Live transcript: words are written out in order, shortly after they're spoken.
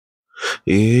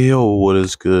Yo, what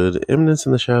is good? Eminence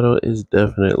in the Shadow is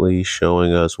definitely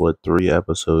showing us what 3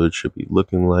 episodes should be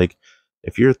looking like.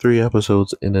 If you're 3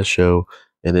 episodes in a show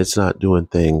and it's not doing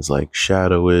things like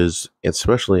Shadow is,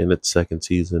 especially in its second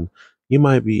season, you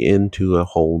might be into a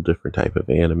whole different type of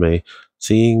anime.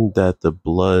 Seeing that the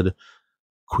Blood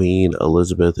Queen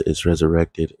Elizabeth is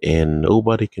resurrected and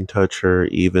nobody can touch her,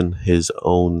 even his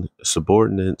own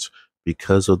subordinates,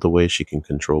 because of the way she can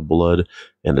control blood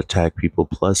and attack people,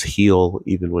 plus heal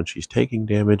even when she's taking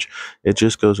damage. It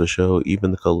just goes to show even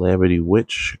the Calamity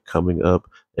Witch coming up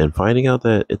and finding out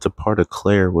that it's a part of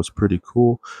Claire was pretty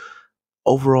cool.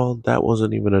 Overall, that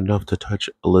wasn't even enough to touch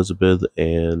Elizabeth,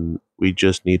 and we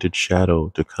just needed Shadow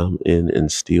to come in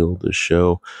and steal the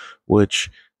show, which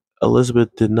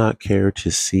Elizabeth did not care to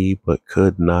see but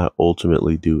could not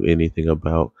ultimately do anything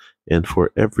about. And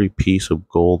for every piece of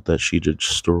gold that she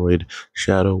destroyed,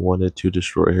 Shadow wanted to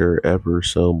destroy her ever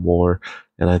so more.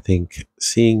 And I think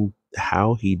seeing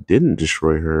how he didn't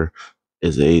destroy her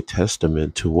is a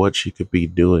testament to what she could be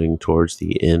doing towards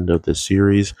the end of the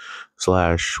series,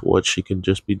 slash what she can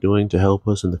just be doing to help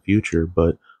us in the future.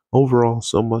 But overall,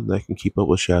 someone that can keep up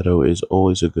with Shadow is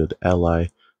always a good ally,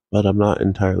 but I'm not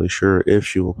entirely sure if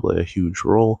she will play a huge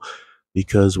role,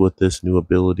 because with this new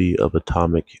ability of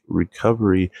atomic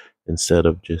recovery instead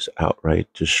of just outright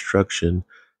destruction,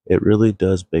 it really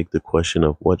does beg the question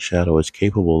of what Shadow is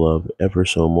capable of ever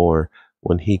so more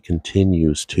when he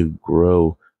continues to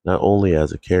grow, not only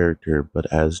as a character, but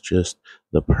as just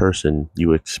the person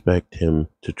you expect him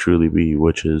to truly be,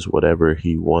 which is whatever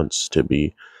he wants to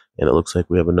be. And it looks like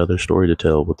we have another story to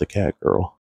tell with the cat girl.